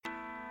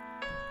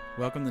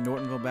Welcome to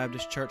Nortonville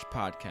Baptist Church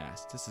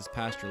Podcast. This is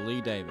Pastor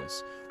Lee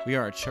Davis. We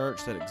are a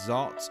church that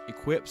exalts,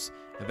 equips,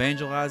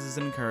 evangelizes,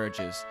 and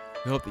encourages.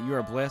 We hope that you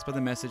are blessed by the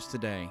message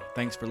today.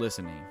 Thanks for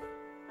listening.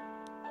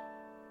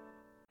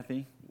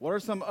 What are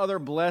some other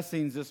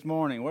blessings this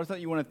morning? What is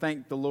something you want to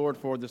thank the Lord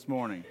for this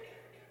morning?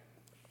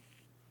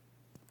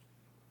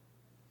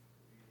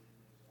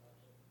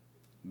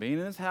 Being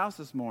in His house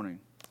this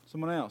morning.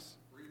 Someone else?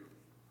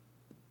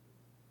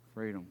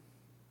 Freedom.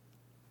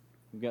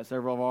 We've got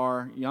several of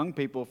our young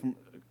people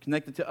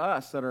connected to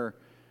us that are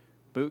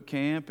boot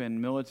camp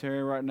and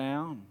military right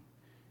now,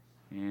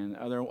 and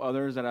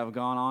others that have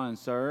gone on and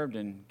served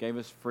and gave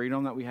us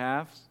freedom that we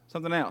have.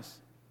 Something else.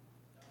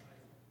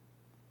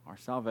 Our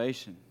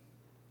salvation.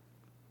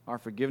 Our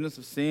forgiveness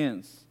of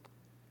sins.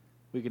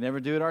 We could never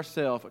do it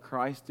ourselves, but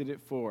Christ did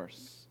it for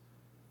us.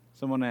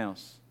 Someone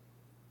else.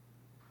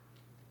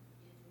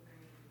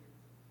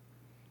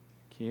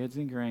 Kids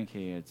and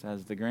grandkids.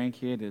 As the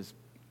grandkid is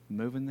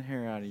moving the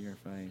hair out of your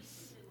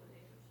face.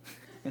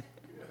 That's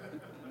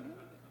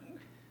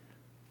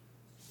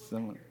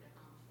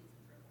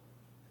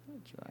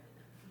right.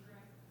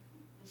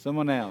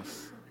 Someone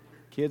else.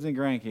 Kids and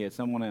grandkids.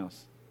 Someone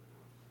else.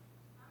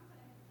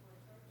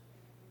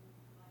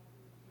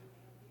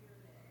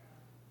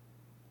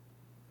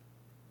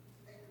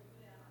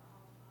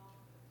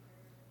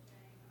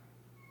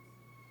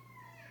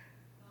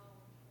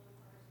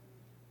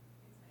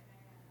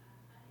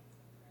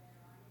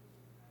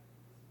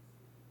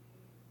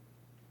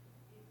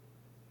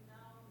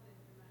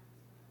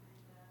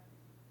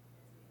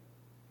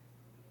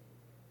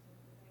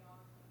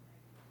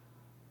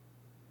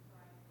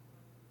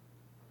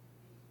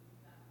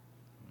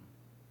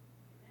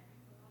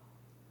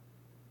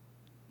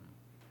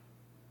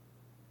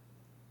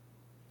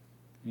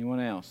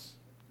 Anyone else?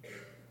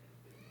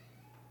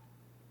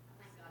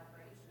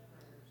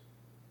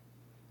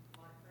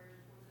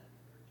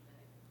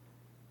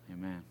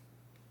 Amen.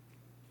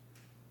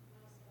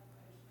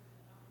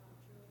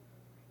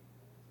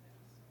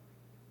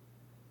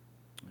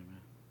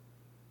 Amen.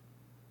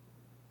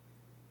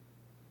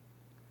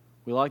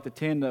 We like to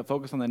tend to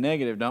focus on the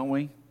negative, don't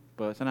we?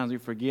 But sometimes we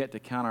forget to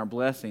count our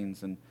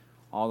blessings and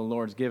all the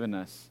Lord's given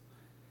us.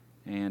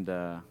 And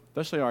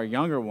especially our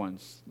younger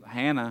ones,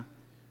 Hannah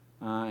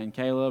and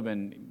Caleb,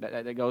 and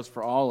that goes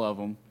for all of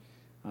them,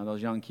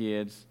 those young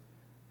kids.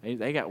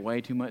 They got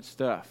way too much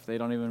stuff. They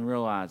don't even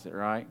realize it,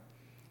 right?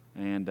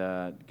 And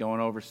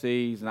going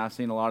overseas, and I've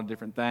seen a lot of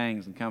different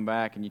things, and come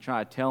back, and you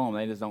try to tell them,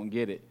 they just don't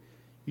get it.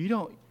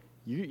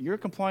 You're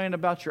complaining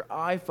about your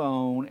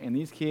iPhone, and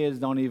these kids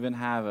don't even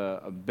have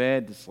a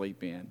bed to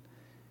sleep in,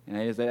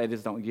 and they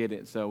just don't get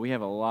it. So we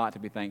have a lot to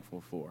be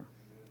thankful for.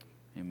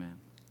 Amen.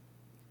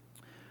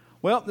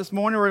 Well, this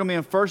morning we're going to be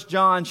in 1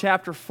 John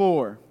chapter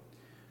 4.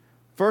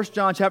 1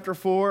 John chapter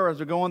 4, as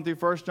we're going through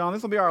 1 John.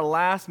 This will be our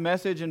last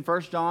message in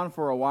 1 John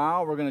for a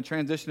while. We're going to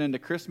transition into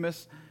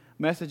Christmas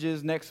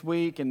messages next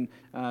week and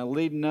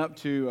leading up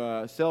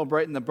to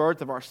celebrating the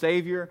birth of our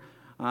Savior.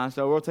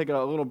 So we'll take a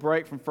little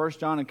break from 1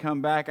 John and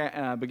come back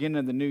beginning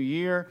of the new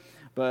year.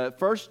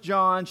 But 1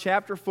 John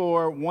chapter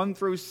 4, 1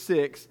 through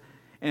 6,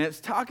 and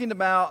it's talking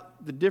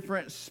about the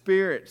different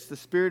spirits, the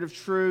spirit of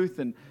truth,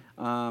 and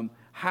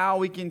how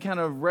we can kind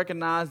of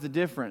recognize the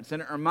difference.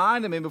 And it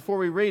reminded me, before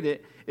we read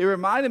it, it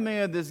reminded me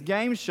of this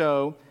game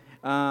show.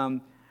 I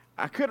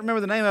couldn't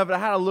remember the name of it. I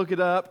had to look it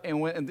up,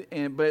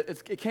 but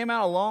it came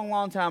out a long,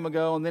 long time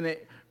ago, and then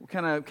it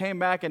kind of came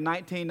back in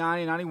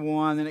 1990,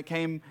 91,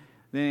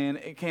 then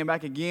it came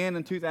back again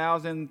in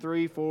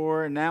 2003,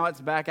 4, and now it's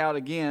back out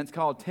again. It's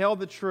called Tell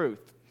the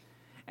Truth.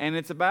 And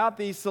it's about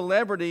these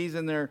celebrities,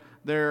 and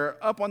they're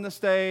up on the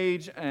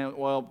stage, and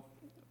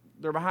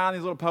they're behind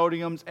these little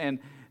podiums, and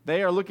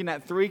they are looking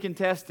at three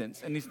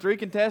contestants. And these three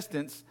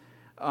contestants,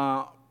 two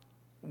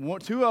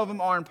of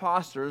them are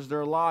imposters,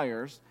 they're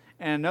liars,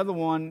 and another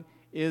one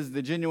is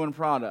the genuine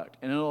product.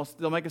 And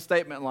they'll make a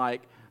statement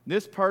like,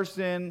 this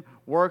person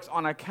works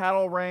on a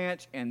cattle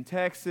ranch in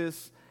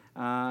Texas.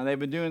 They've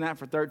been doing that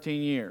for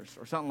 13 years,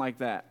 or something like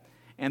that.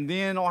 And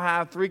then they'll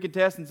have three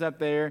contestants up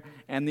there,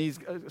 and these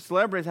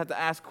celebrities have to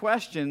ask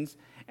questions,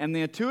 and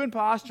the two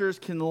imposters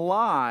can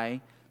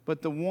lie,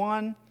 but the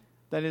one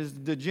that is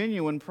the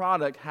genuine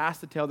product has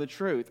to tell the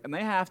truth. And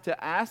they have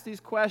to ask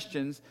these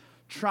questions,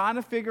 trying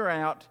to figure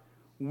out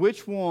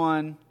which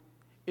one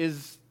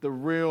is the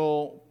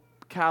real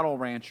cattle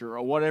rancher,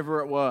 or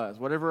whatever it was,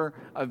 whatever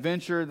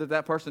adventure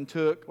that person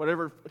took,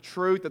 whatever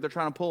truth that they're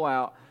trying to pull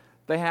out.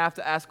 They have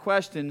to ask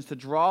questions to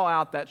draw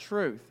out that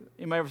truth.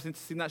 Anybody ever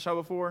seen that show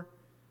before?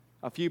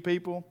 A few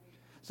people?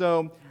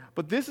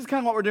 But this is kind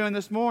of what we're doing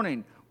this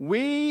morning.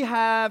 We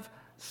have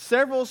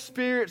several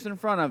spirits in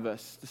front of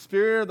us. The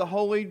spirit of the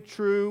holy,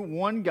 true,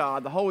 one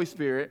God, the Holy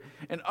Spirit,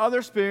 and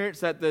other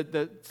spirits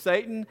that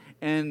Satan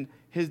and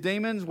his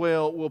demons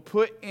will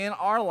put in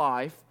our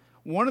life.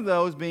 One of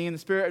those being the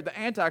spirit of the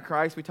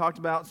Antichrist we talked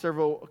about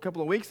a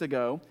couple of weeks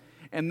ago.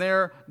 And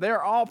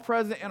they're all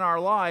present in our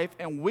life,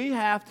 and we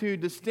have to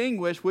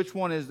distinguish which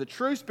one is the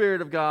true Spirit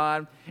of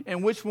God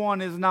and which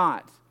one is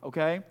not,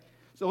 okay?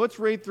 So let's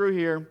read through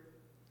here.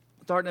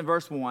 starting in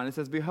verse 1. It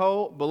says,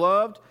 "Behold,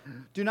 beloved,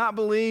 do not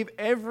believe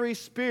every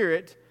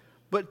spirit,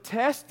 but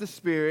test the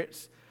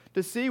spirits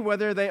to see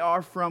whether they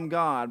are from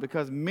God,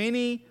 because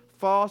many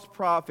false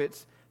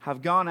prophets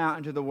have gone out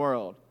into the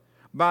world.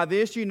 By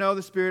this you know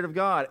the Spirit of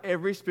God.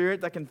 Every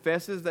spirit that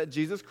confesses that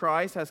Jesus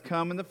Christ has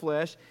come in the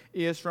flesh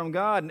is from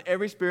God, and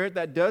every spirit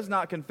that does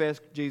not confess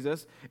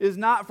Jesus is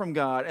not from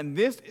God. And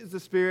this is the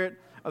spirit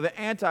of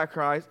the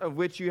Antichrist, of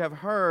which you have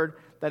heard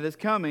that is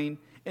coming,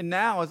 and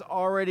now is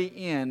already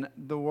in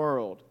the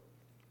world.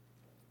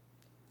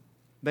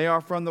 They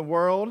are from the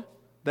world.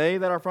 They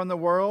that are from the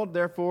world,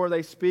 therefore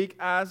they speak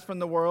as from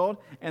the world,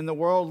 and the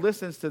world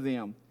listens to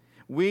them.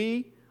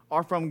 We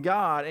are from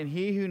God, and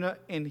he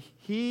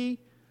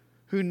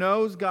who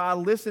knows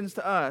God listens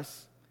to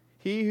us.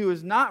 He who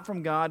is not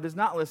from God does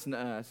not listen to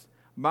us.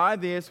 By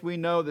this we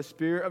know the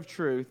spirit of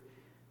truth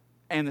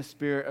and the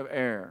spirit of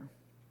error."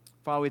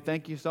 Father, we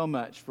thank you so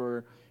much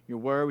for your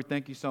word. We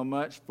thank you so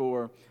much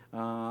for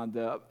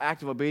the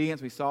act of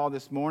obedience we saw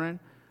this morning.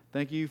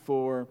 Thank you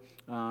for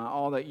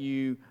all that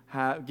you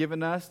have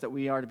given us that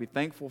we are to be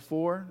thankful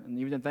for, and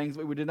even the things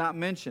that we did not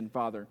mention,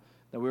 Father,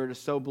 that we are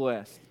just so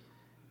blessed.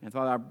 And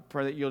Father, I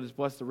pray that you'll just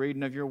bless the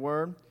reading of your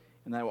word,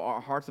 and that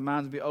our hearts and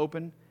minds be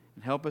open,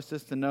 and help us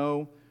just to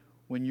know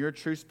when your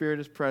true spirit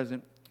is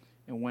present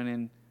and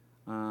when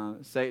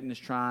Satan is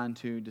trying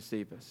to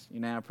deceive us. You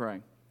now I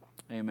pray.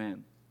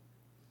 Amen.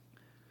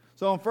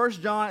 So in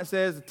 1 John it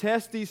says,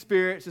 "Test these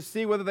spirits to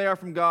see whether they are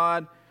from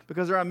God,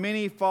 because there are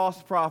many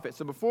false prophets."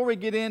 So before we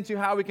get into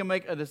how we can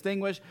make a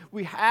distinguish,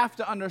 we have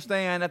to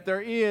understand that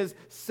there is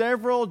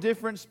several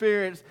different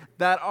spirits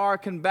that are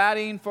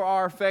combating for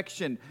our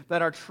affection,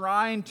 that are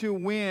trying to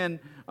win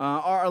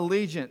our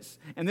allegiance.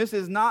 And this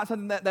is not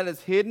something that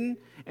is hidden.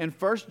 In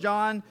 1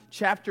 John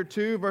chapter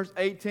 2, verse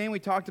 18, we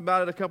talked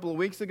about it a couple of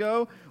weeks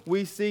ago.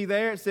 We see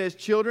there, it says,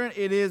 "Children,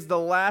 it is the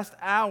last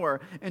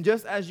hour." And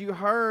just as you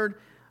heard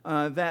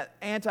that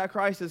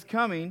Antichrist is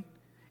coming,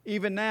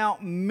 even now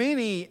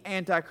many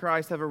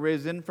Antichrists have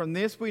arisen. From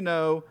this we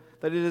know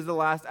that it is the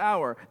last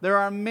hour. There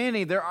are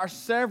many, there are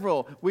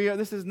several.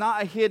 This is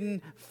not a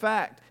hidden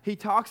fact. He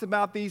talks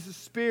about these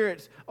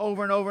spirits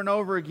over and over and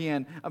over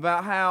again,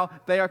 about how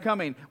they are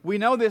coming. We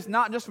know this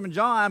not just from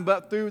John,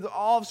 but through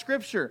all of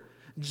Scripture.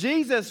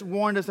 Jesus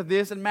warned us of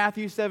this in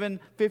Matthew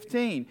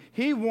 7:15.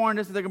 He warned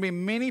us that there are going to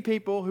be many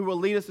people who will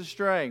lead us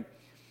astray.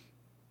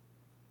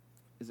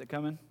 Is it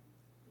coming?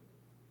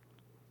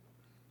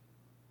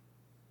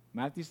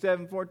 Matthew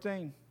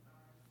 7:14.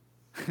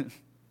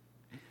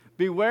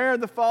 "Beware of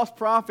the false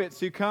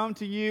prophets who come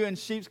to you in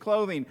sheep's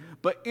clothing,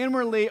 but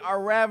inwardly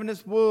are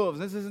ravenous wolves."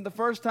 This isn't the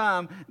first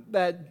time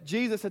that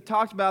Jesus had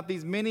talked about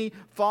these many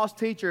false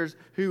teachers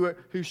who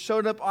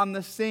showed up on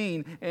the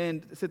scene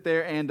and sit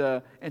there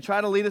and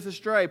try to lead us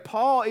astray.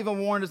 Paul even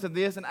warned us of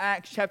this in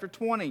Acts chapter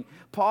 20.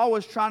 Paul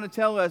was trying to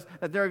tell us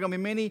that there are going to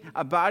be many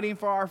abiding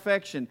for our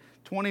affection.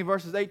 20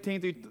 verses 18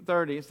 through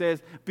 30. It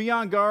says, "Be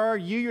on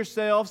guard, you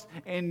yourselves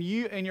and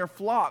you and your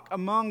flock,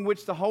 among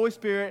which the Holy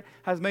Spirit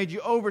has made you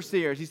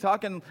overseers." He's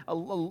talking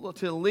to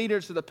the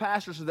leaders, to the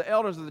pastors, to the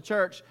elders of the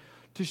church,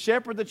 "to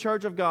shepherd the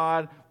church of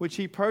God, which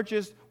he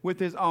purchased with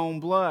his own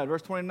blood."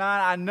 Verse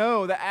 29, "I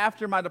know that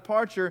after my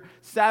departure,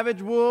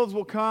 savage wolves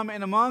will come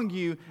in among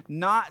you,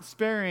 not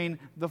sparing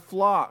the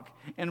flock.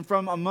 And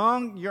from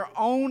among your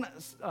own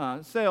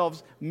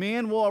selves,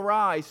 men will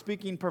arise,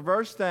 speaking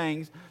perverse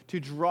things to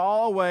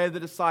draw away the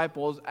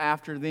disciples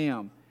after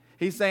them."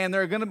 He's saying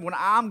when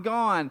I'm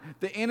gone,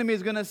 the enemy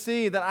is going to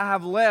see that I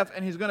have left,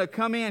 and he's going to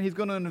come in, he's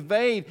going to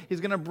invade,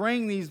 he's going to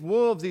bring these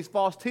wolves, these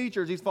false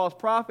teachers, these false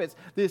prophets,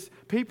 this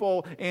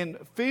people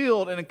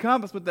filled and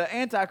encompassed with the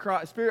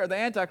Antichrist, spirit of the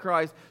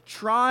Antichrist,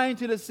 trying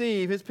to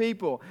deceive his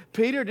people.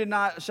 Peter did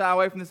not shy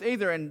away from this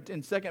either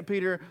in 2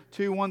 Peter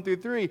 2, 1 through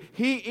 3.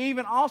 He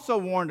even also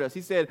warned us.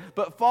 He said,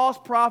 "But false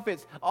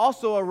prophets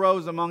also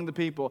arose among the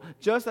people,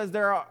 just as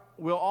there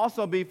will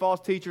also be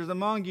false teachers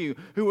among you,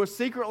 who will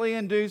secretly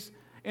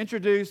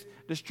introduce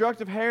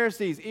destructive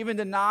heresies, even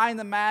denying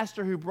the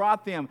master who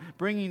brought them,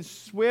 bringing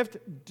swift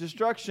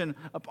destruction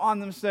upon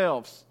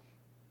themselves.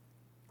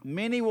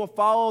 Many will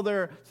follow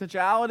their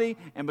sensuality,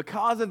 and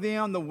because of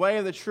them, the way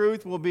of the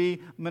truth will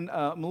be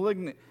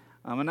malignant.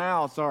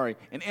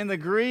 And in the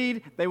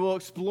greed, they will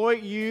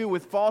exploit you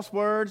with false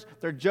words.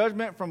 Their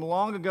judgment from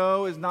long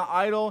ago is not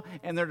idle,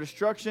 and their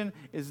destruction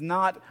is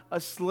not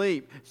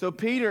asleep." So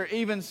Peter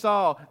even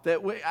saw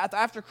that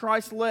after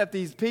Christ left,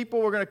 these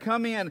people were going to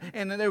come in,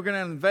 and they were going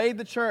to invade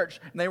the church,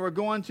 and they were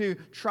going to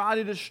try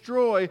to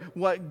destroy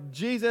what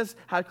Jesus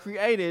had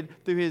created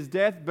through his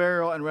death,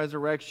 burial, and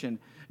resurrection.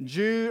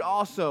 Jude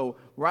also,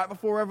 right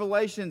before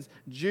Revelations,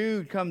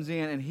 Jude comes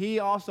in, and he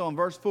also in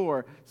verse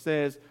 4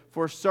 says,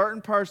 "For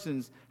certain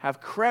persons have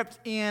crept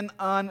in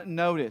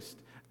unnoticed,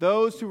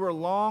 those who were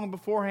long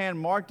beforehand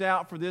marked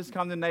out for this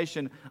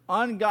condemnation,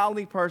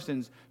 ungodly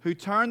persons who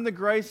turn the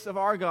grace of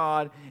our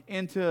God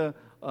into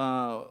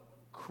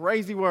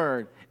crazy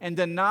word, and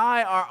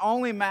deny our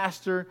only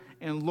Master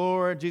and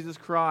Lord Jesus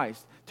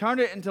Christ. Turned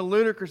it into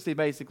ludicrousy,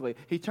 basically.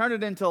 He turned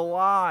it into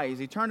lies.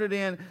 He turned it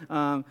in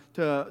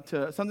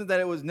to something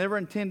that it was never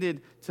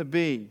intended to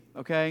be,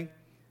 okay?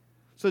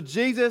 So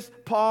Jesus,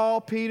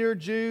 Paul, Peter,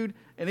 Jude,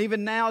 and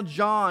even now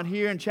John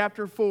here in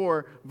chapter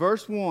 4,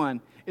 verse 1,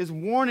 is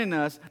warning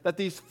us that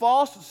these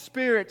false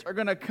spirits are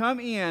going to come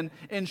in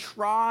and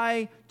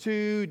try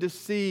to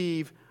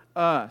deceive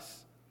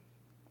us.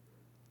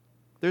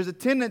 There's a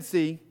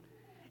tendency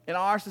in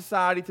our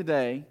society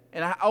today,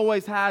 and it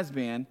always has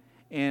been,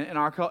 in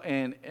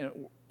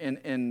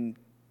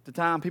the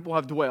time people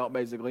have dwelt,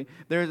 basically,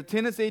 there's a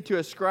tendency to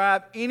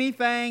ascribe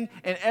anything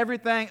and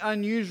everything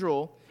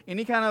unusual,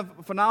 any kind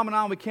of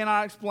phenomenon we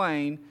cannot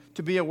explain,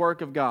 to be a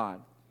work of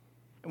God.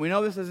 And we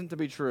know this isn't to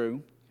be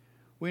true.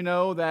 We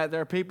know that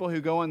there are people who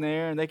go in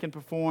there and they can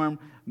perform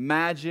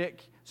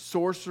magic,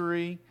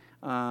 sorcery,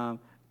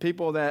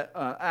 people that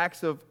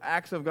acts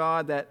of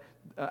God, that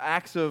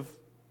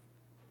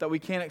we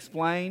can't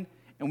explain,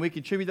 and we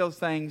contribute those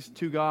things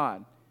to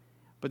God.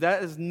 But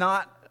that is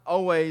not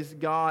always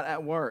God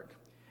at work.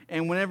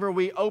 And whenever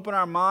we open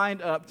our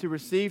mind up to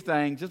receive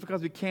things, just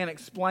because we can't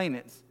explain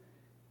it,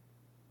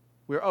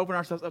 we're opening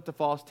ourselves up to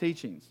false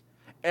teachings.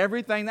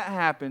 Everything that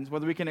happens,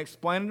 whether we can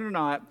explain it or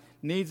not,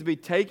 needs to be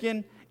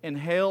taken and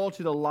held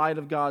to the light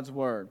of God's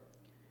Word.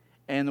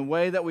 And the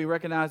way that we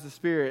recognize the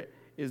Spirit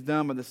is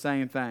done by the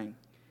same thing.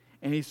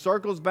 And he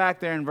circles back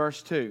there in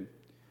verse 2.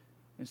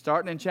 And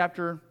starting in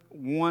chapter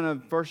 1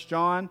 of 1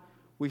 John,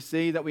 we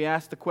see that we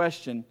ask the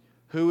question,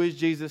 who is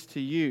Jesus to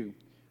you?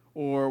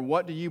 Or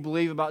what do you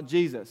believe about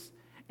Jesus?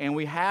 And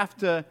we have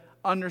to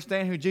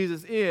understand who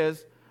Jesus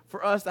is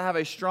for us to have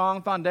a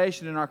strong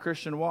foundation in our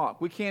Christian walk.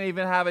 We can't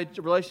even have a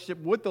relationship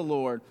with the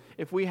Lord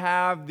if we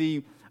have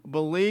the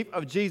belief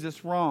of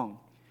Jesus wrong.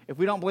 If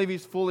we don't believe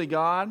He's fully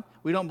God,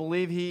 we don't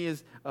believe He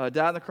is died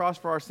on the cross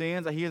for our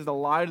sins, that He is the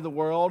light of the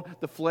world,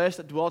 the flesh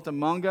that dwelt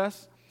among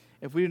us.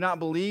 If we do not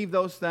believe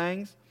those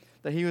things,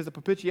 that He was the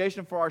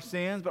propitiation for our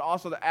sins, but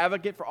also the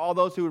advocate for all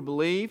those who would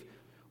believe,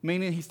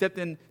 meaning He stepped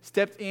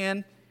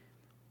in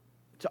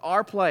to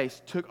our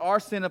place, took our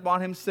sin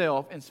upon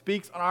Himself, and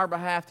speaks on our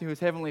behalf to His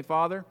Heavenly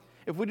Father.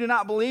 If we do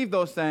not believe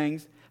those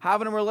things,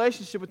 having a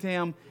relationship with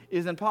Him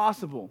is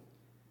impossible.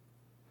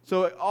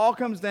 So it all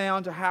comes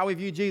down to how we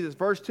view Jesus.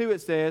 Verse 2,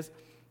 it says,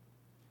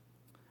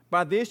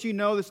 by this you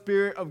know the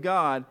Spirit of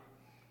God.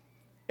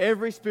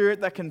 Every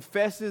spirit that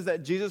confesses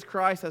that Jesus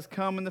Christ has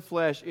come in the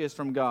flesh is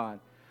from God.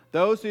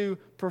 Those who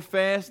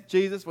profess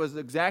Jesus was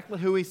exactly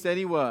who He said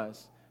He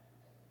was.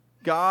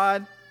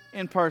 God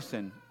in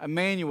person.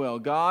 Emmanuel,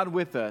 God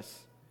with us.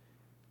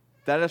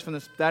 That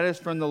is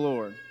from the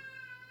Lord.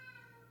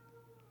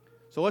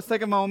 So let's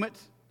take a moment,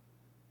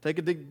 take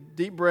a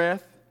deep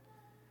breath,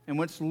 and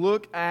let's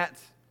look at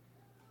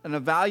an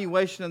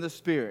evaluation of the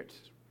Spirit.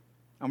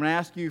 I'm going to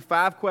ask you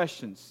 5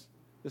 questions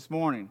this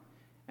morning,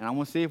 and I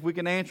want to see if we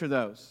can answer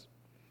those.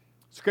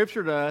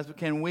 Scripture does, but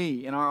can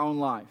we in our own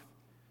life?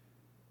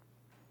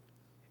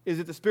 Is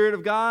it the Spirit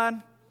of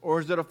God, or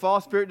is it a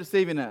false spirit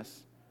deceiving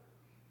us?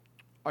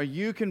 Are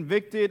you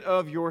convicted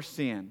of your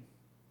sin?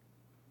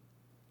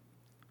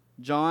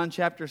 John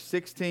chapter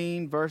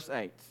 16, verse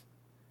 8.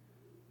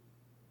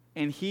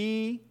 And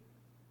He,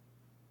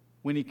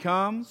 when He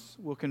comes,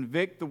 will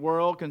convict the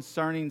world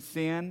concerning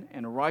sin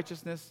and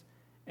righteousness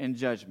and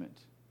judgment.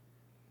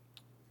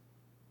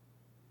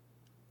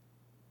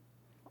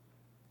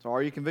 So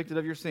are you convicted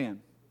of your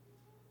sin?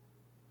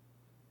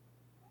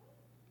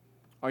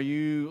 Are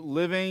you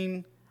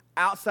living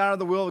outside of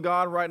the will of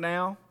God right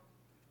now?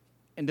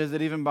 And does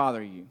it even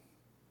bother you?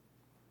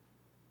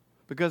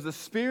 Because the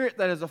spirit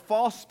that is a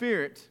false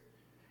spirit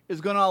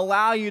is going to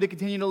allow you to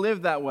continue to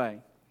live that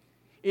way.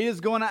 It is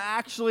going to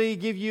actually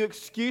give you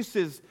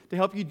excuses to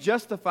help you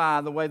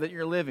justify the way that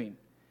you're living.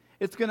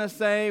 It's going to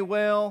say,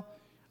 well,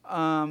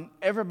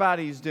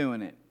 everybody's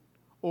doing it.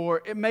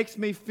 Or it makes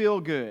me feel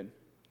good.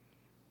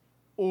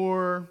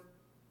 Or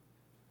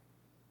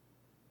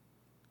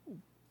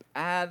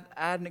add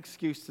an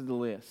excuse to the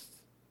list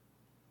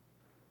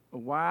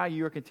of why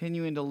you are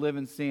continuing to live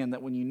in sin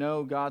that when you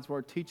know God's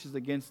Word teaches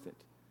against it.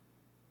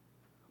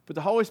 But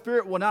the Holy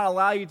Spirit will not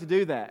allow you to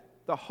do that.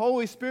 The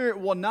Holy Spirit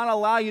will not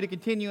allow you to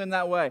continue in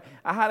that way.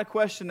 I had a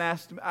question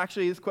asked,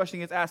 actually this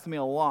question gets asked to me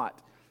a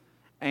lot.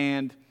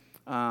 And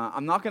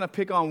I'm not going to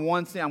pick on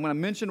one sin. I'm going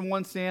to mention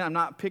one sin. I'm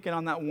not picking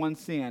on that one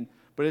sin.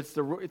 But it's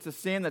a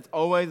sin that's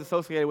always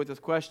associated with this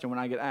question when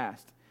I get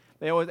asked.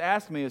 They always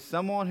ask me, is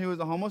someone who is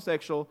a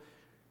homosexual,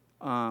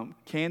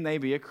 can they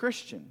be a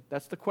Christian?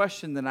 That's the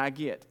question that I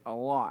get a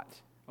lot,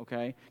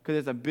 okay? Because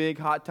it's a big,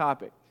 hot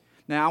topic.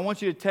 Now, I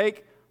want you to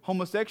take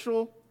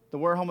the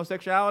word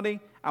homosexuality,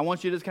 I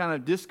want you to just kind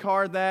of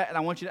discard that, and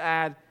I want you to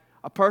add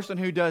a person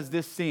who does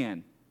this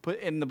sin. Put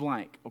it in the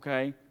blank,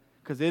 okay?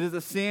 Because it is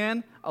a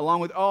sin along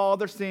with all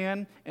other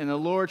sin, and the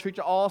Lord treats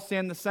all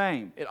sin the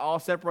same. It all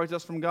separates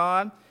us from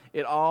God.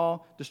 It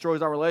all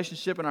destroys our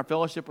relationship and our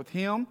fellowship with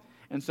Him.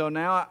 And so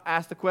now I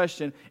ask the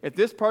question, if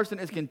this person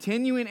is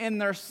continuing in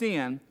their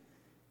sin,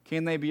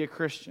 can they be a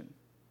Christian?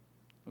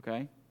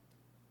 Okay?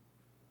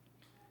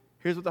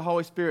 Here's what the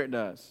Holy Spirit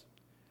does.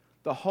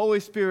 The Holy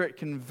Spirit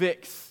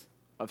convicts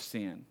of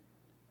sin.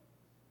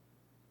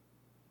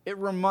 It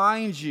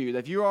reminds you that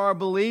if you are a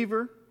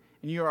believer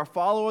and you are a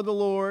follower of the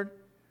Lord,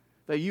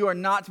 that you are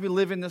not to be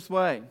living this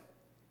way.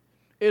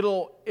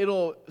 It'll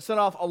set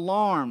off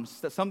alarms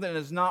that something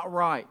is not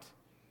right.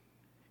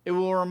 It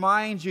will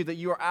remind you that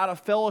you are out of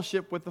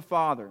fellowship with the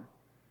Father.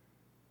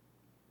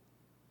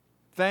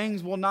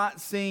 Things will not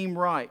seem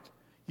right.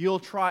 You'll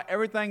try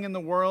everything in the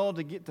world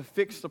to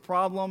fix the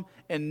problem,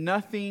 and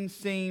nothing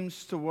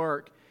seems to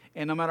work.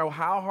 And no matter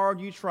how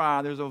hard you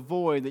try, there's a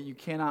void that you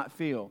cannot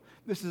fill.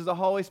 This is the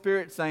Holy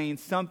Spirit saying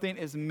something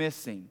is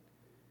missing.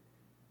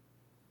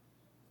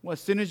 Well,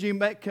 as soon as you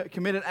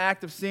commit an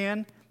act of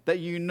sin that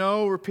you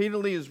know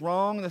repeatedly is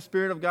wrong, the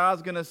Spirit of God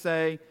is going to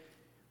say,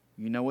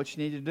 you know what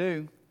you need to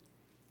do.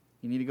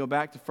 You need to go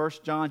back to 1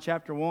 John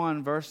chapter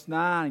 1, verse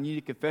 9, and you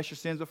need to confess your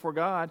sins before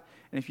God.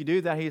 And if you do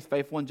that, He is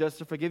faithful and just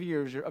to forgive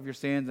you of your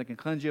sins and can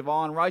cleanse you of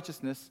all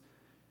unrighteousness.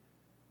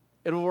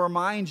 It will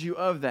remind you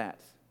of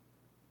that.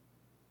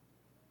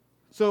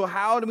 So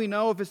how do we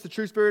know if it's the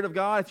true Spirit of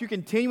God? If you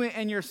continue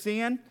in your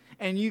sin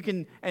and you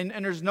can and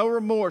there's no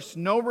remorse,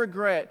 no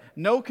regret,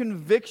 no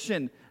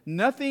conviction,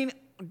 nothing,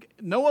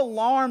 no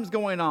alarms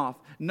going off,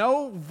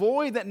 no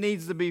void that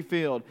needs to be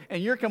filled,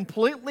 and you're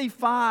completely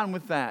fine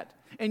with that.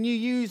 And you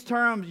use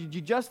terms, you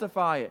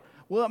justify it.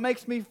 Well, it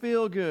makes me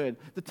feel good.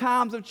 The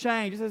times have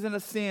changed. This isn't a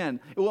sin.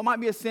 Well, it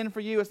might be a sin for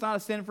you. It's not a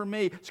sin for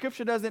me.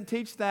 Scripture doesn't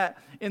teach that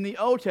in the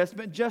Old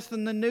Testament, just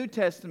in the New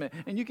Testament.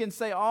 And you can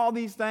say all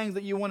these things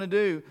that you want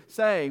to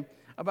say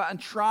about and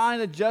trying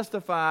to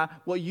justify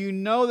what you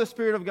know the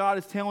Spirit of God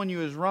is telling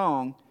you is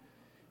wrong.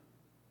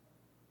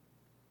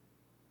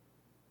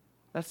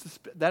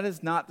 That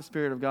is not the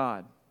Spirit of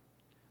God.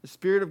 The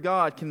Spirit of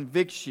God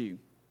convicts you.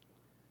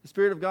 The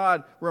Spirit of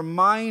God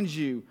reminds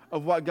you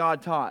of what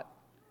God taught.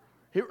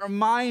 It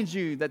reminds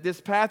you that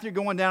this path you're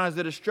going down is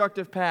a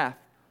destructive path,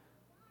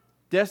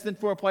 destined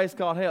for a place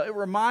called hell. It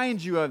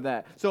reminds you of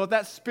that. So if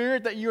that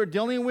spirit that you're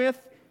dealing with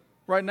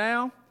right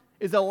now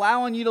is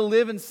allowing you to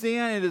live in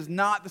sin, it is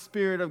not the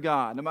Spirit of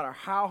God, no matter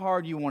how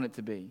hard you want it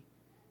to be,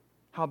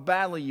 how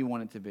badly you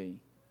want it to be.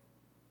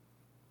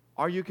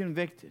 Are you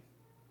convicted?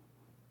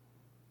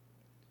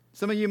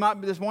 Some of you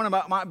this morning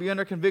might be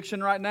under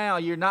conviction right now.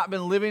 You've not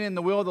been living in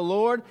the will of the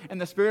Lord, and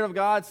the Spirit of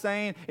God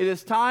saying, it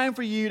is time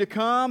for you to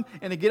come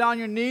and to get on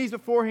your knees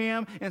before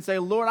Him and say,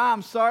 Lord,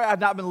 I'm sorry I've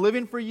not been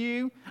living for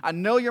you. I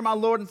know you're my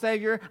Lord and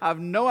Savior. I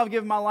know I've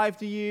given my life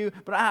to you,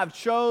 but I have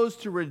chose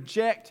to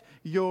reject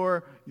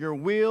your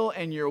will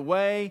and your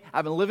way.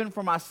 I've been living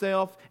for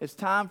myself. It's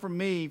time for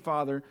me,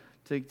 Father,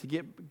 to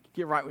get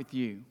right with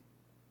you.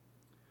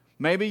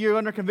 Maybe you're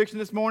under conviction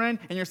this morning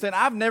and you're saying,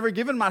 I've never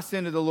given my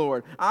sin to the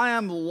Lord. I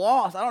am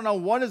lost. I don't know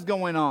what is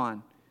going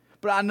on.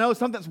 But I know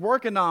something's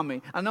working on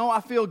me. I know I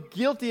feel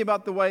guilty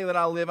about the way that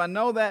I live. I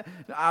know that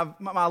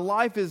my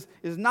life is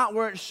not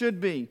where it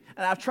should be.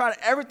 And I've tried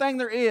everything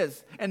there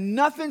is, and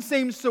nothing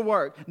seems to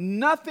work.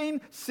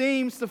 Nothing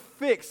seems to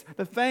fix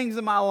the things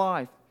in my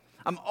life.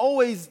 I'm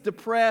always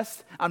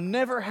depressed. I'm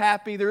never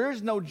happy. There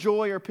is no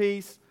joy or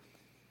peace.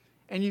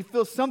 And you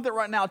feel something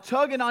right now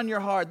tugging on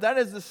your heart. That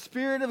is the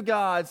Spirit of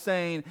God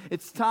saying,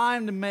 it's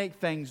time to make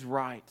things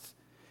right.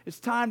 It's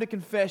time to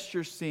confess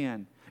your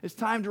sin. It's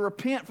time to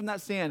repent from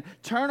that sin,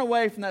 turn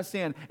away from that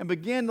sin, and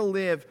begin to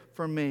live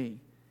for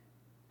me.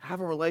 Have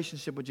a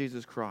relationship with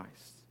Jesus Christ.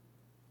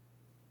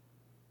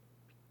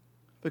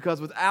 Because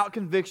without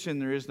conviction,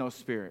 there is no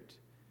Spirit.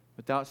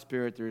 Without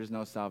Spirit, there is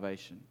no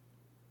salvation.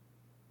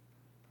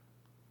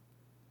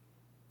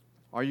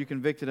 Are you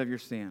convicted of your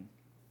sin?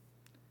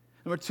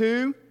 Number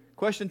two,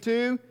 question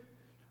 2,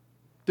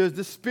 does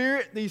the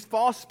Spirit, these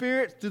false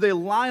spirits, do they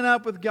line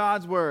up with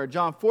God's Word?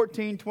 John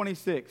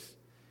 14:26.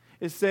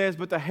 It says,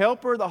 but the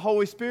Helper, the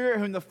Holy Spirit,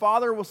 whom the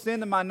Father will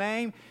send in my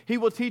name, He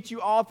will teach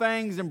you all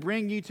things and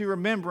bring you to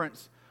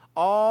remembrance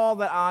all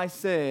that I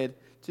said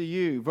to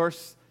you.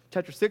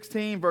 Chapter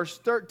 16, verse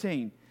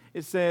 13.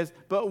 It says,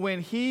 but when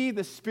He,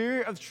 the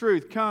Spirit of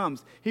truth,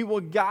 comes, He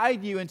will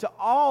guide you into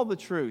all the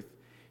truth.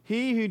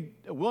 He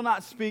who will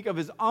not speak of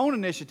his own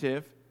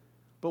initiative,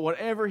 but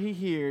whatever he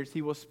hears,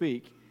 he will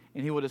speak,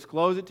 and he will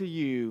disclose it to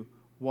you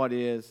what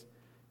is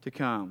to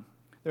come.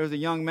 There was a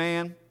young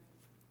man,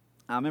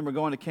 I remember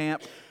going to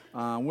camp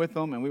with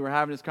him, and we were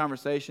having this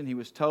conversation. He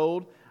was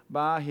told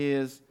by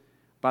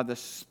the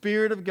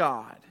Spirit of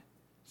God,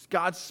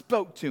 God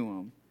spoke to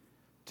him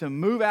to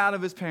move out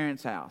of his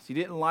parents' house. He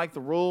didn't like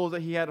the rules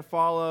that he had to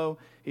follow.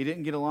 He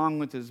didn't get along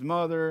with his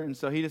mother, and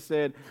so he just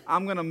said,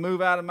 I'm going to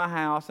move out of my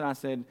house. And I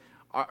said,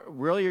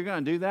 really, you're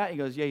going to do that? He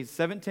goes, yeah, he's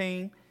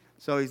 17.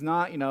 So he's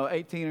not,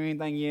 18 or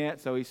anything yet.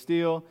 So he's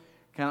still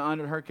kind of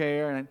under her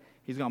care. And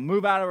he's going to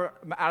move out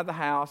of the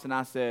house. And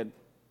I said,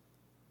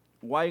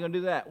 why are you going to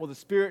do that? Well, the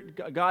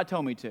Spirit, God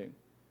told me to.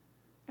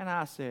 And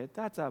I said,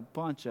 that's a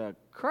bunch of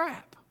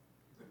crap.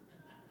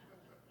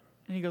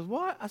 And he goes,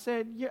 what? I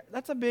said, yeah,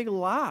 that's a big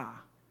lie.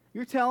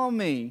 You're telling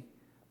me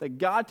that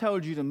God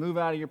told you to move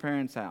out of your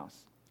parents' house,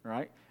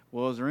 right?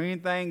 Well, is there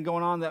anything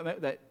going on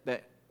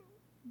that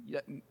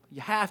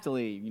you have to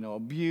leave,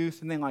 abuse,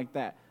 something like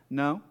that.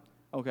 No?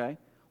 Okay.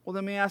 Well,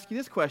 let me ask you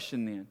this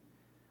question then.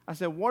 I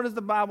said, what does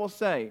the Bible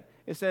say?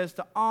 It says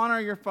to honor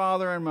your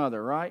father and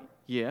mother, right?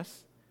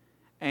 Yes.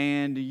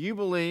 And do you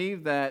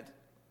believe that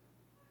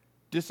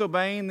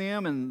disobeying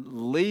them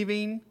and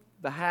leaving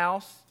the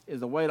house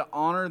is a way to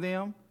honor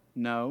them?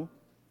 No.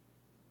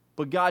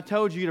 But God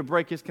told you to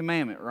break His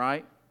commandment,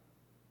 right?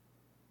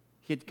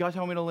 God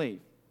told me to leave.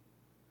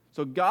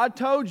 So God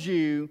told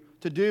you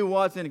to do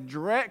what's in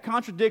direct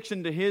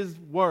contradiction to His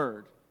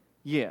word.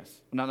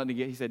 Yes.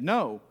 He said,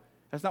 no.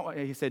 That's not what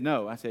he said,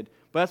 no. I said,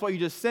 but that's what you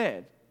just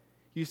said.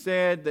 You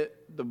said that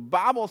the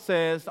Bible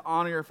says to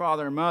honor your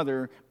father and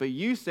mother, but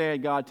you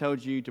said God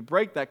told you to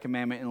break that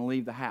commandment and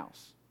leave the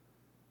house.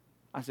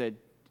 I said,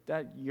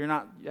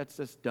 that's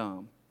just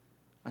dumb.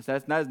 I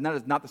said, that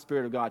is not the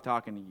Spirit of God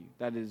talking to you.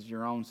 That is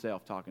your own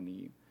self talking to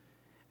you.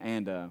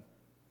 And I'm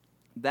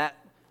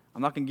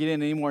not going to get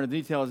into any more of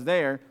the details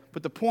there,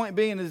 but the point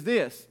being is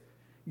this.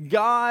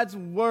 God's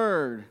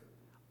Word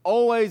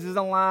always is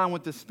in line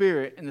with the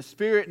Spirit, and the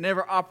Spirit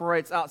never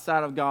operates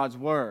outside of God's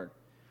Word.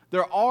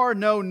 There are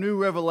no new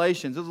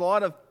revelations. There's a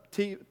lot of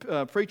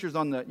preachers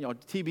on the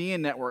TBN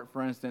network,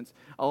 for instance.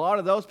 A lot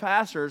of those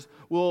pastors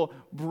will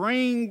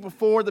bring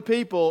before the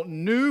people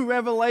new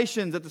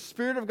revelations that the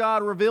Spirit of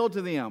God revealed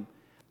to them.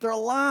 They're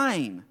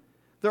lying.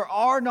 There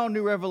are no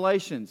new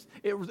revelations.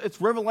 It's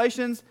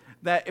revelations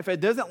that if it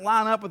doesn't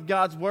line up with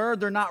God's Word,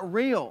 they're not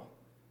real.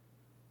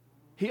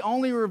 He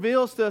only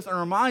reveals to us and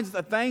reminds us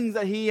of things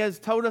that He has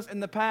told us in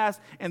the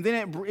past, and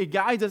then it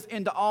guides us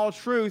into all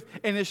truth,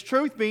 and His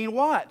truth being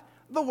what?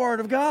 The Word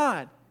of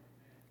God.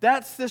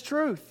 That's His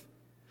truth.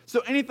 So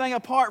anything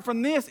apart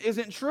from this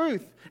isn't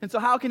truth. And so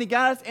how can He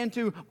guide us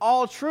into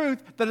all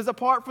truth that is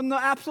apart from the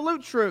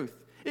absolute truth?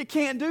 It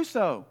can't do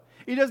so.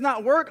 He does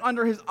not work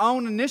under His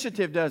own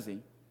initiative, does He?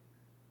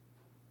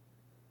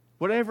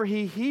 Whatever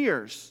He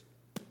hears,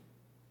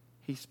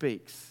 He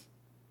speaks.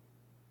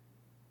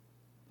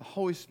 The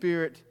Holy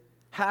Spirit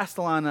has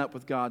to line up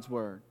with God's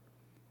Word.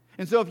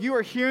 And so if you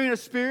are hearing a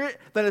spirit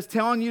that is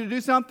telling you to do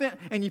something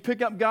and you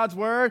pick up God's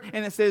Word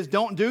and it says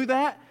don't do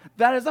that,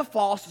 that is a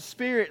false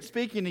spirit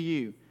speaking to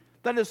you.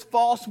 That is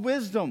false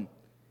wisdom.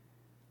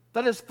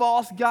 That is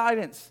false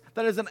guidance.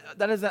 That is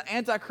an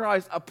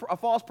antichrist, a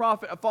false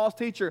prophet, a false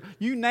teacher.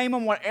 You name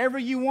them whatever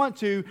you want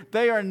to.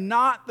 They are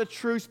not the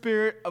true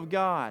Spirit of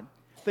God.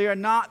 They are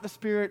not the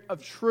Spirit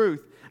of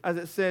truth, as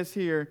it says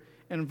here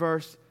in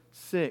verse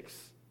 6.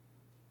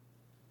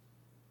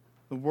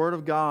 The Word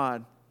of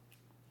God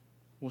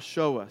will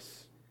show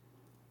us.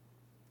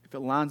 If it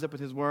lines up with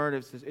His Word,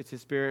 it's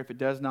His Spirit. If it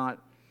does not,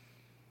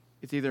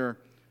 it's either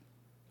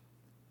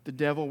the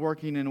devil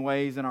working in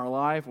ways in our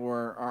life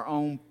or our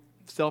own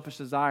selfish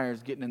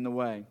desires getting in the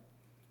way.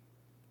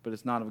 But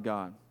it's not of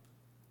God.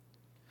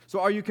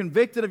 So are you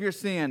convicted of your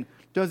sin?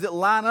 Does it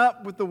line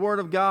up with the Word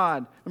of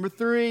God? Number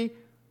 3,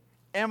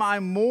 am I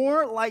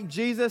more like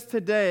Jesus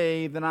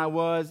today than I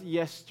was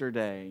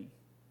yesterday?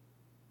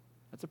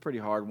 That's a pretty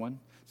hard one.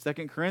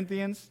 2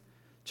 Corinthians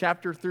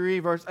chapter 3,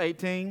 verse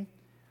 18.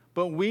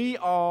 But we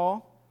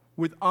all,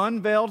 with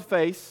unveiled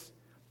face,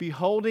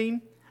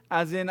 beholding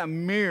as in a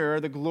mirror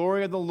the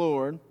glory of the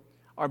Lord,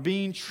 are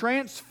being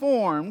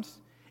transformed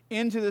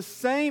into the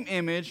same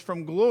image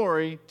from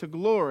glory to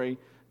glory,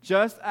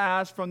 just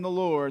as from the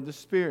Lord, the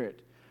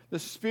Spirit. The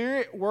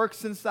Spirit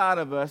works inside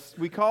of us.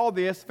 We call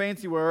this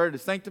fancy word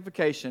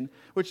sanctification,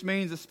 which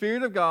means the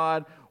Spirit of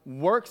God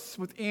works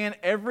within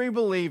every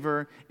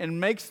believer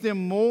and makes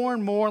them more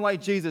and more like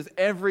Jesus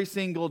every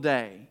single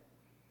day.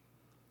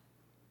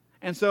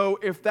 And so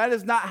if that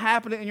is not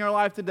happening in your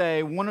life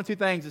today, one of two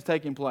things is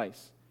taking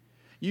place.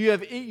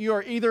 You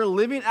are either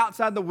living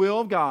outside the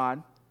will of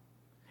God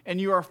and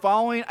you are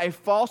following a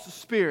false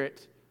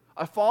spirit,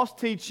 a false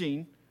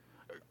teaching,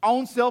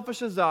 own selfish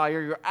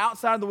desire. You're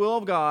outside the will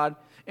of God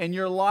and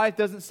your life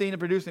doesn't seem to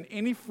produce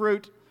any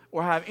fruit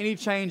or have any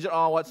change at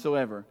all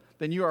whatsoever.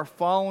 Then you are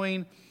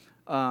following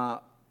a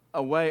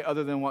way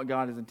other than what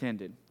God has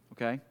intended.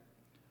 Okay?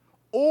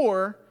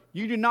 Or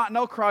you do not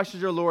know Christ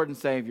as your Lord and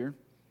Savior.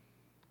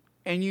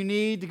 And you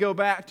need to go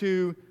back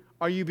to,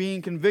 are you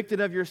being convicted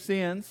of your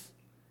sins?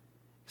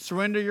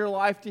 Surrender your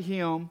life to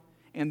Him.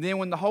 And then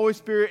when the Holy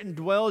Spirit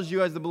indwells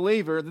you as the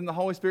believer, then the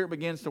Holy Spirit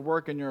begins to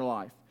work in your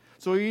life.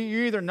 So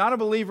you're either not a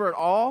believer at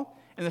all,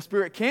 and the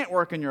Spirit can't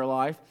work in your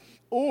life,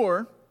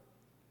 or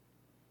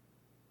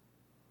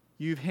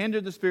you've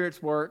hindered the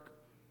Spirit's work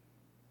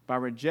by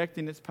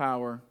rejecting its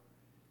power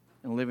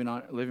and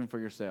living for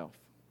yourself.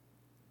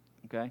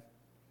 Okay?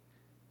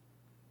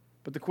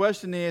 But the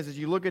question is, as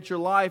you look at your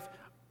life,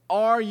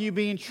 are you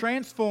being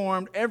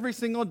transformed every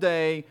single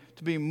day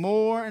to be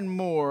more and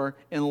more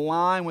in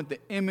line with the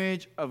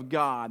image of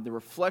God, the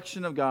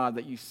reflection of God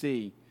that you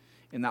see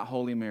in that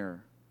holy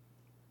mirror?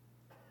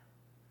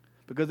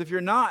 Because if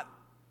you're not,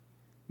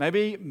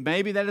 maybe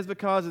that is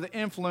because of the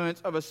influence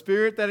of a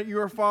spirit that you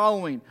are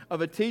following, of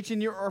a teaching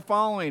you are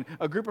following,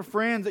 a group of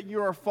friends that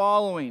you are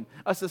following,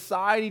 a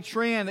society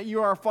trend that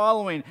you are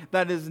following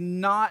that is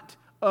not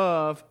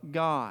of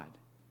God.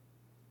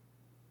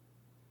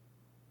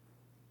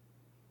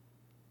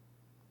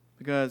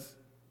 Because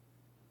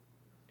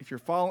if you're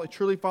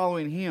truly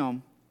following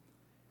Him,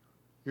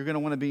 you're going to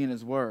want to be in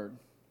His Word.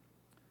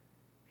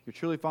 If you're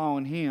truly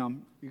following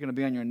Him, you're going to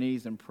be on your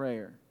knees in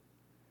prayer.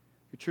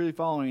 If you're truly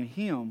following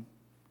Him,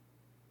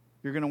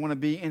 you're going to want to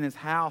be in His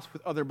house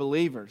with other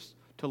believers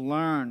to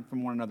learn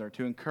from one another,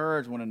 to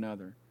encourage one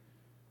another.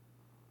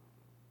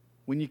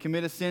 When you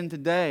commit a sin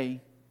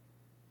today,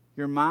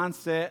 your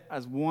mindset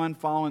as one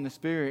following the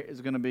Spirit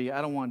is going to be,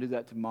 I don't want to do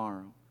that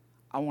tomorrow.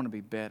 I want to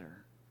be better.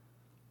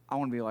 I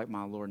want to be like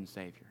my Lord and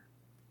Savior.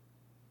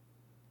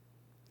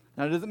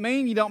 Now, does it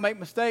mean you don't make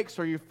mistakes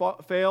or you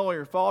fail or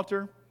you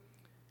falter?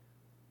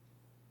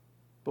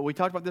 But we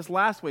talked about this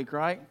last week,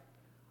 right?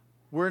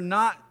 We're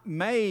not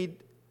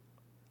made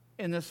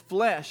in this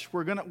flesh.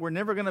 We're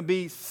never going to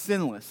be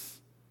sinless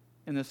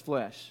in this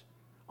flesh.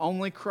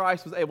 Only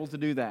Christ was able to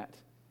do that.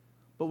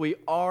 But we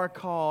are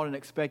called and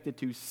expected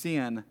to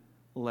sin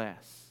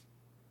less.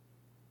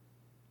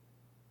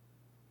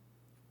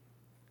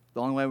 The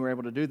only way we're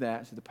able to do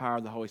that is through the power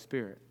of the Holy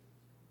Spirit.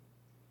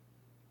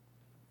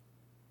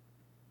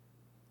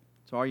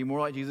 So are you more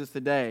like Jesus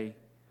today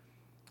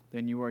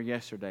than you were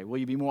yesterday? Will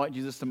you be more like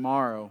Jesus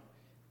tomorrow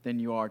than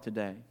you are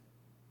today?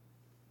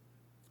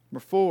 Number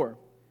 4,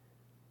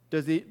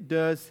 does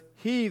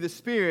He, the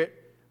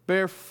Spirit,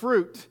 bear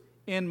fruit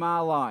in my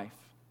life?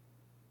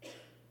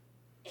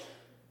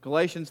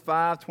 Galatians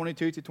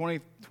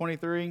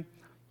 5:22-23.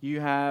 You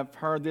have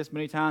heard this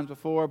many times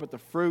before, but the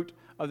fruit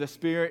of the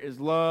Spirit is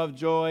love,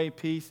 joy,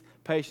 peace,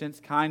 patience,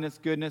 kindness,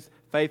 goodness,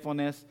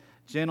 faithfulness,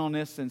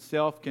 gentleness, and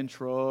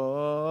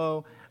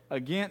self-control.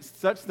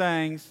 Against such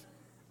things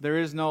there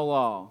is no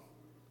law.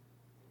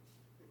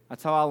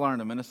 That's how I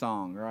learned them in a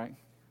song, right?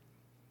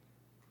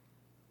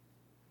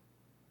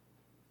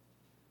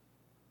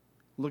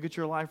 Look at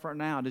your life right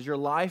now. Does your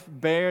life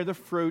bear the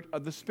fruit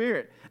of the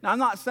Spirit? Now, I'm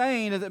not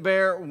saying does it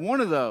bear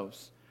one of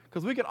those,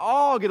 because we could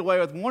all get away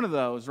with one of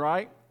those,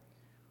 right?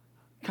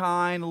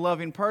 Kind,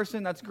 loving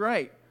person, that's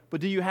great.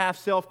 But do you have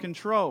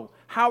self-control?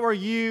 How are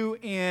you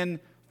in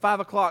 5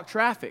 o'clock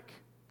traffic?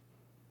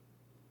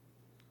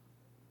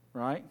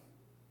 Right?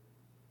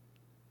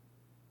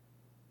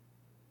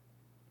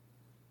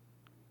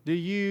 Do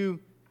you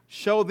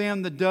show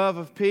them the dove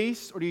of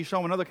peace, or do you show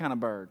them another kind of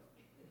bird?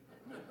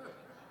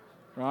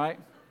 Right?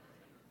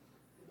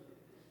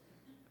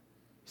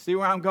 See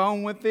where I'm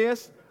going with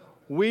this?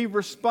 We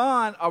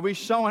respond. Are we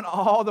showing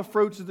all the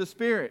fruits of the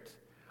Spirit?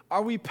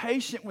 Are we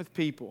patient with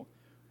people?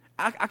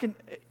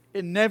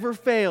 It never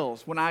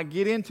fails. When I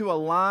get into a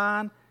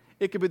line,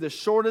 it could be the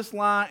shortest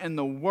line in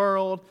the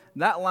world.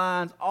 That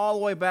line's all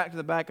the way back to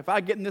the back. If I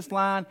get in this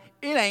line,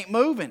 it ain't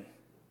moving.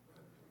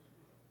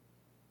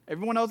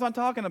 Everyone knows what I'm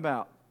talking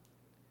about.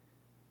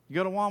 You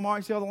go to Walmart,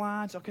 you see all the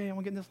lines. Okay, I'm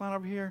going to get in this line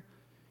over here.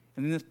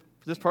 And then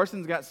this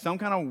person's got some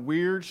kind of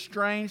weird,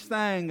 strange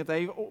thing that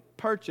they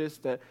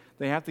purchased that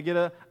they have to get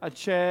a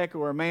check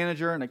or a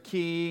manager and a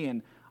key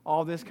and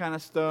all this kind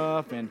of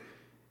stuff. And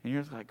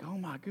you're just like, oh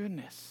my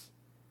goodness.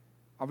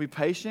 Are we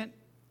patient?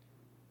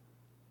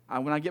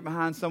 When I get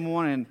behind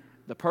someone and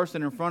the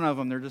person in front of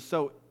them,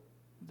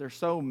 they're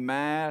so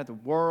mad at the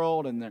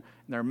world, and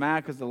they're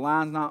mad because the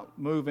line's not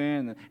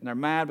moving, and they're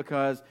mad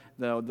because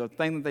the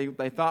thing that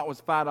they thought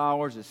was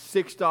 $5 is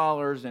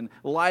 $6, and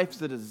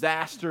life's a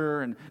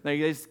disaster, and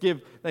they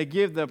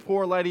give the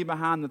poor lady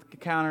behind the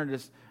counter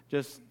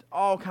just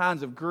all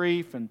kinds of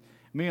grief. And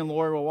me and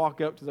Lori will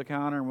walk up to the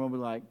counter and we'll be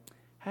like,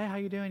 "Hey, how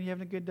you doing? You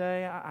having a good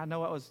day? I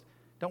know it was.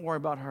 Don't worry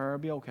about her.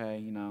 It'll be okay,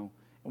 you know."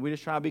 And we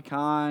just try to be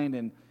kind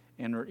and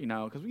you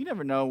know, because you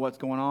never know what's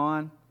going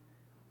on.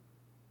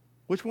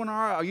 Which one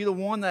are you? The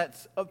one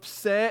that's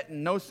upset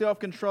and no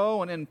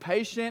self-control and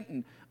impatient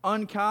and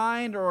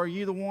unkind, or are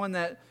you the one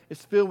that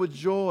is filled with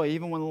joy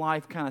even when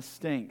life kind of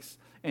stinks,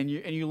 and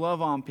you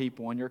love on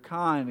people and you're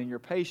kind and you're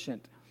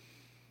patient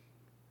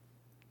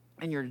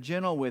and you're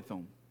gentle with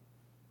them?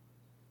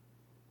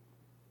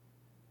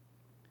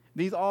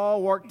 These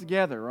all work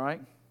together,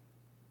 right?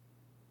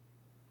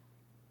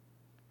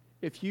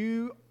 If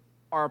you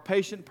are a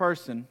patient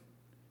person,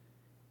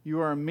 you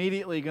are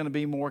immediately going to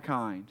be more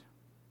kind.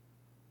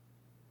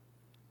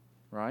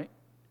 Right?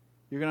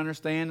 You're going to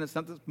understand that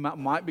something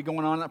might be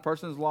going on in that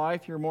person's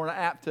life. You're more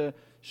apt to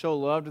show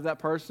love to that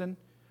person.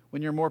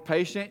 When you're more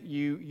patient,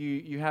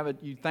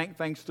 you think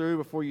things through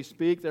before you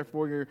speak.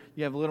 Therefore,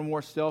 you have a little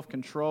more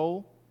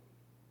self-control.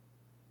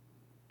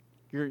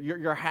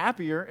 You're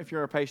happier if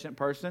you're a patient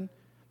person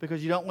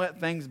because you don't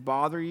let things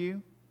bother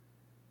you.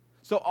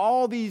 So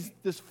all this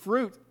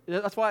fruit,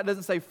 that's why it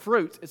doesn't say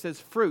fruit. It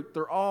says fruit.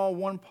 They're all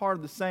one part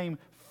of the same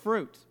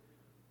fruit.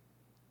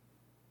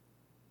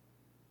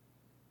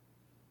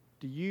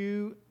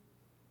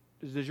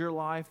 Does your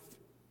life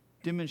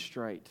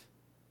demonstrate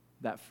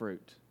that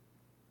fruit?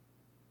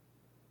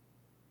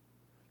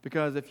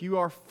 Because if you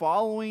are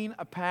following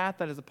a path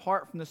that is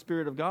apart from the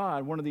Spirit of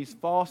God, one of these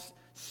false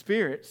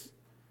spirits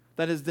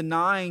that is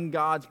denying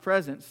God's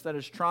presence, that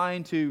is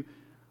trying to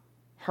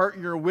hurt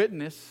your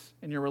witness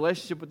and your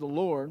relationship with the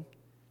Lord,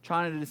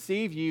 trying to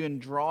deceive you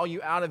and draw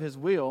you out of His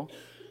will,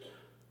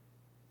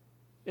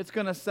 it's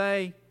going to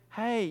say,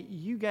 hey,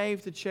 you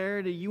gave to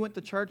charity, you went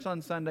to church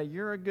on Sunday,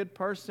 you're a good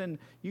person,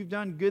 you've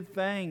done good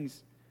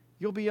things,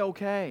 you'll be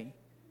okay.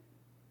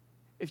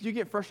 If you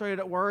get frustrated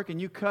at work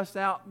and you cuss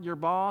out your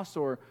boss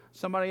or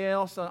somebody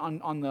else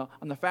on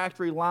the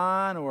factory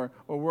line or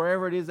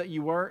wherever it is that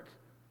you work,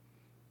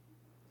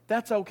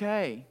 that's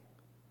okay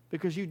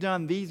because you've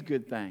done these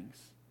good things.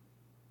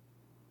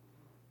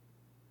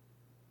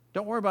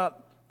 Don't worry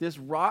about this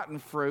rotten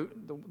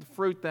fruit, the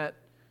fruit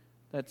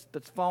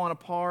that's fallen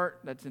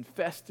apart, that's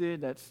infested,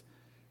 that's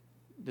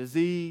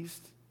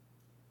diseased,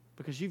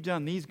 because you've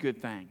done these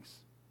good things.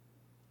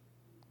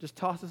 Just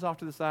toss this off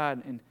to the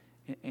side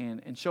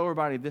and show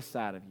everybody this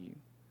side of you.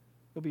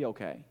 You'll be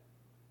okay.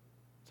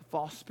 It's a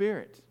false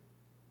spirit.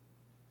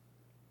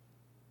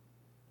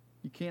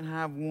 You can't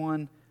have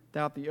one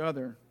without the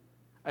other.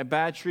 A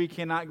bad tree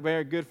cannot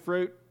bear good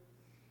fruit.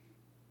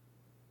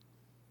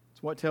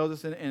 It's what it tells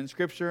us in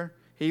Scripture.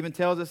 He even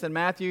tells us in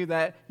Matthew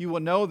that you will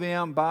know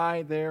them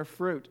by their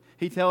fruit.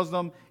 He tells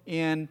them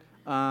in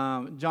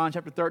John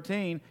chapter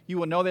 13, you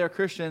will know they are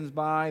Christians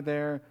by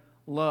their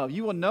love.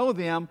 You will know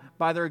them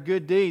by their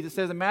good deeds. It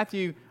says in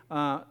Matthew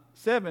 5,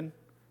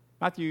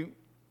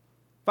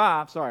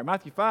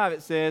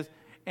 it says,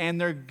 and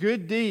their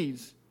good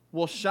deeds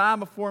will shine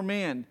before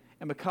men.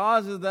 And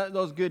because of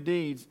those good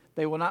deeds,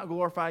 they will not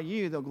glorify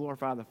you, they'll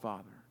glorify the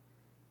Father.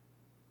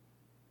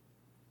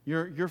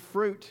 Your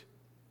fruit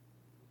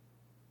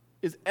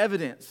is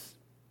evidence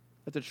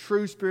that the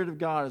true Spirit of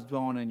God is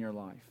dwelling in your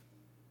life.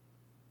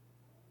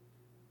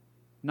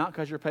 Not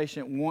because you're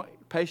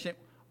patient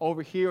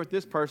over here with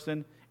this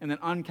person and then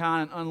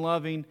unkind and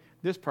unloving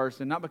this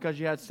person. Not because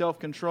you had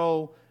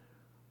self-control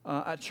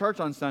at church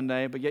on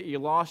Sunday, but yet you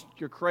lost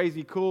your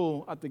crazy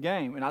cool at the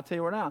game. And I'll tell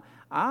you right now,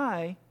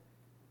 I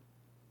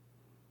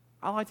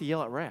like to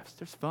yell at refs.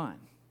 They're fun.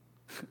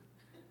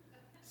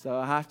 So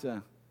I have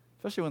to,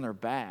 especially when they're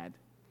bad.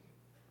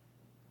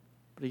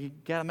 But you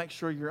got to make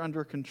sure you're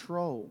under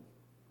control.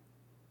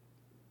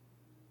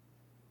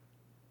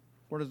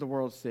 What does the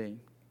world see?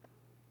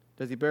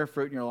 Does he bear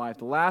fruit in your life?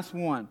 The last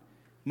one,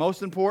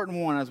 most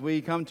important one as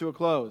we come to a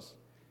close,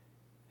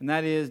 and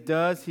that is,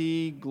 does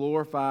he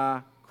glorify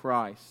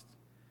Christ?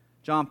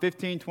 John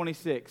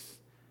 15:26.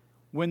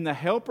 When the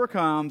Helper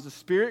comes, the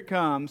Spirit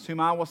comes, whom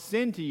I will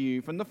send to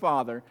you from the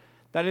Father,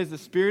 that is the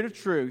Spirit of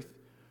truth,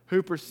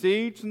 who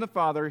proceeds from the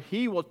Father,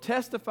 he will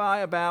testify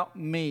about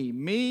me.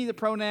 Me, the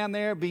pronoun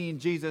there, being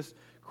Jesus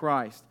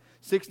Christ.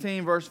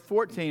 16 verse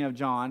 14 of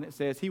John, it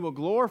says, he will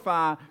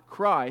glorify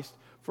Christ,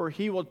 for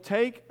he will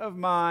take of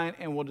mine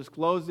and will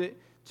disclose it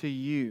to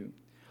you.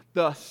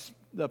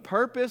 The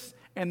purpose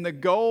and the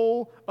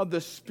goal of the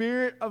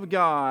Spirit of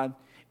God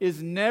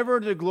is never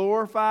to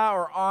glorify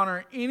or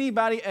honor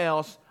anybody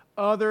else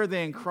other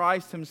than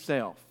Christ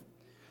himself.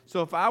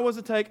 So if I was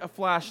to take a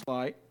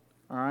flashlight,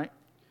 all right,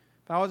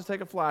 if I was to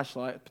take a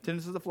flashlight, pretend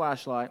this is a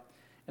flashlight,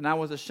 and I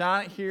was to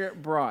shine it here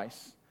at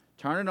Bryce,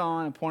 turn it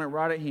on and point it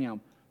right at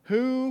him,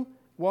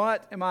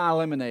 what am I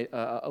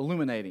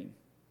illuminating?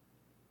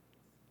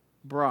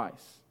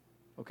 Bryce,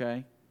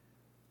 okay?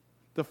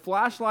 The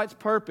flashlight's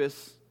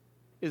purpose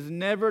is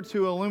never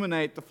to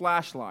illuminate the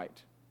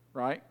flashlight,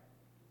 right?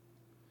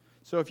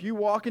 So if you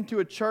walk into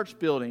a church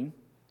building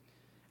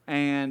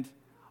and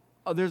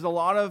there's a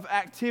lot of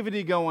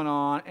activity going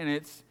on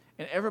and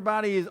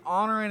everybody is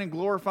honoring and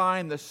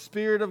glorifying the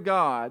Spirit of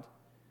God,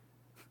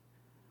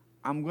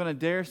 I'm going to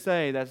dare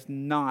say that's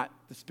not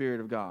the Spirit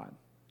of God.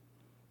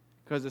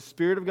 Because the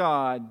Spirit of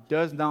God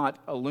does not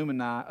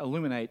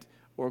illuminate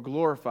or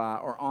glorify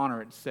or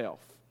honor itself.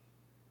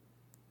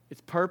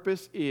 Its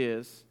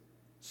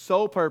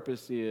sole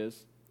purpose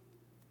is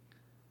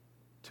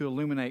to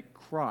illuminate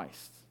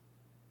Christ,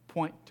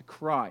 point to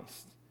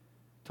Christ,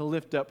 to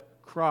lift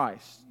up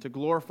Christ, to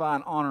glorify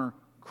and honor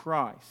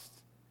Christ.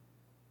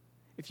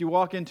 If you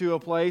walk into a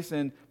place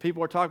and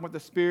people are talking about the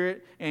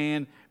Spirit,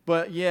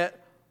 but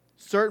yet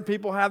certain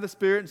people have the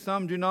Spirit and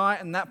some do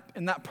not, and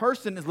that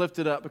person is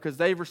lifted up because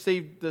they've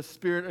received the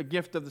Spirit, a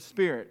gift of the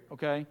Spirit,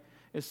 okay?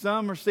 If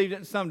some received it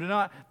and some do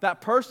not,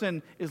 that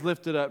person is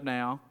lifted up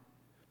now.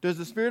 Does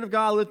the Spirit of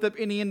God lift up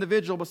any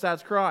individual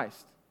besides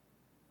Christ?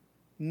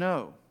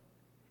 No.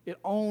 It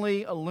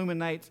only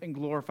illuminates and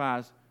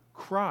glorifies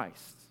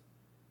Christ.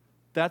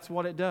 That's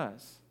what it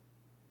does.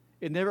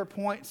 It never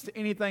points to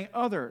anything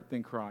other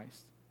than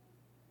Christ.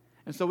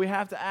 And so we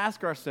have to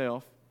ask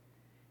ourselves,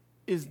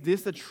 is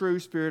this the true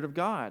Spirit of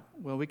God?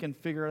 Well, we can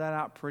figure that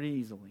out pretty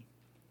easily.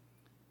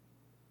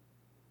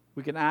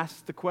 We can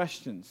ask the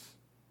questions.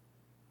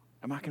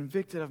 Am I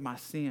convicted of my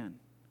sin?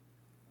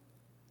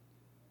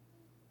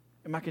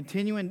 Am I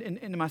continuing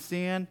in my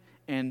sin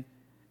and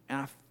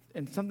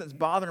something's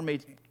bothering me,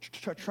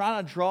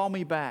 trying to draw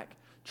me back,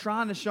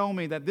 trying to show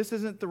me that this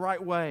isn't the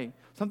right way.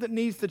 Something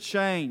needs to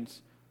change.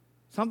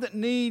 Something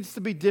needs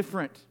to be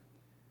different.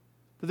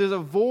 That there's a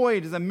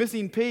void, there's a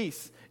missing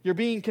piece. You're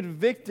being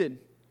convicted.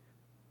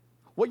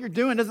 What you're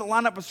doing doesn't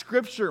line up with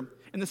Scripture.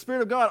 And the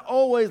Spirit of God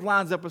always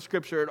lines up with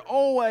Scripture. It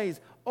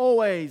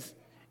always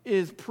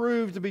is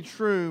proved to be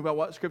true by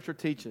what Scripture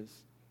teaches.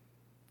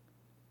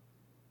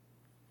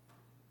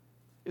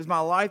 Is my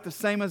life the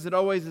same as it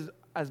always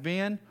has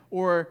been?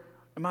 Or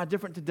am I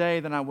different today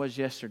than I was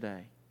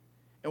yesterday?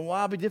 And will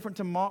I be different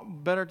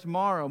better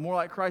tomorrow, more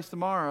like Christ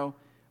tomorrow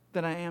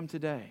than I am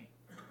today?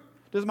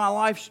 Does my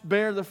life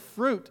bear the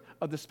fruit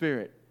of the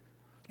Spirit?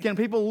 Can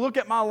people look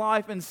at my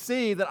life and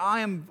see that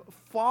I am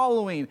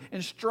following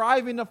and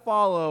striving to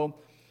follow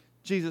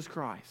Jesus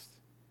Christ?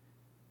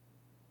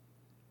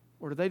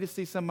 Or do they just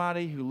see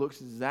somebody who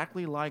looks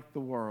exactly like the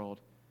world,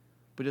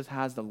 but just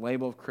has the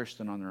label of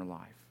Christian on their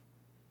life?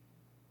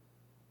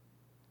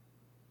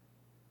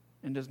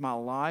 And does my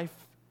life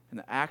and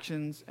the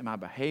actions and my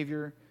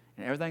behavior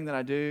and everything that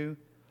I do,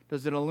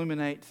 does it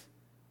illuminate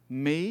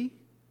me?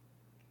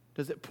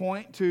 Does it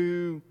point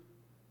to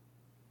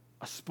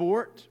a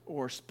sport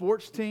or a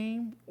sports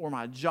team or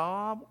my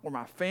job or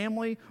my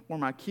family or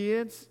my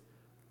kids?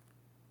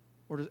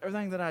 Or does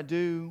everything that I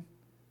do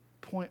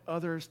point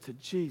others to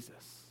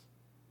Jesus?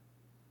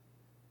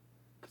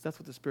 Because that's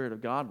what the Spirit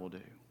of God will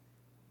do.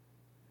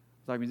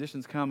 As our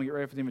musicians come and get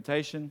ready for the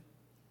invitation,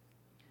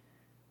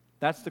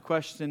 that's the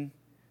question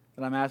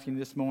that I'm asking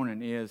this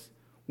morning is,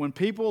 when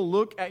people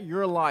look at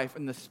your life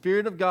and the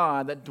Spirit of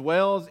God that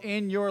dwells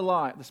in your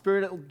life, the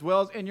Spirit that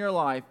dwells in your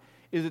life,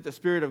 is it the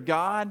Spirit of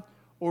God,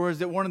 or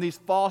is it one of these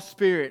false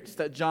spirits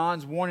that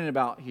John's warning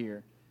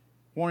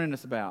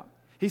us about?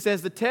 He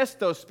says to test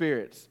those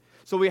spirits.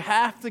 So we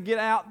have to get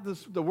out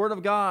the Word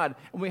of God,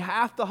 and we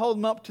have to hold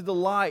them up to the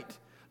light.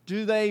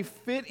 Do they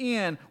fit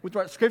in with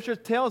what Scripture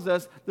tells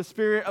us the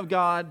Spirit of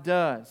God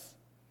does?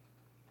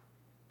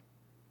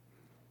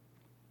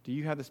 Do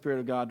you have the Spirit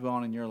of God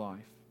dwelling in your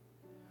life?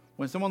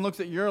 When someone looks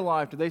at your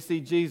life, do they see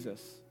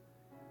Jesus?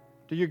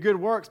 Do your good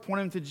works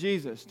point them to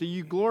Jesus? Do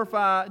you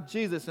glorify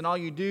Jesus in all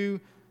you do,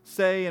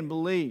 say, and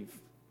believe?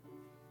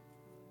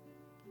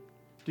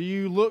 Do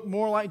you look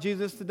more like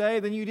Jesus today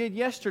than you did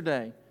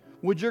yesterday?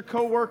 Would your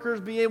coworkers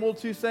be able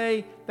to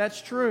say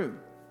that's true?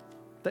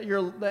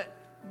 That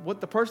what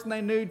the person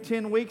they knew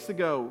 10 weeks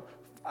ago,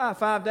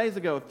 5 days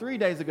ago, 3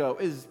 days ago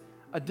is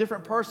a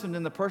different person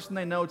than the person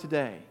they know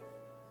today?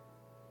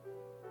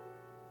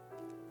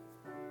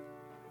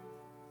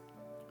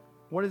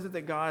 What is it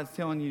that God is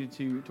telling you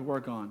to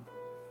work on?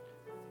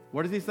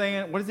 What is He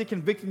saying? What is He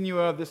convicting you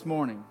of this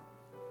morning?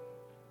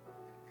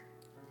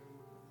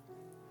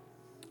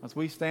 As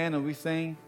we stand and we sing,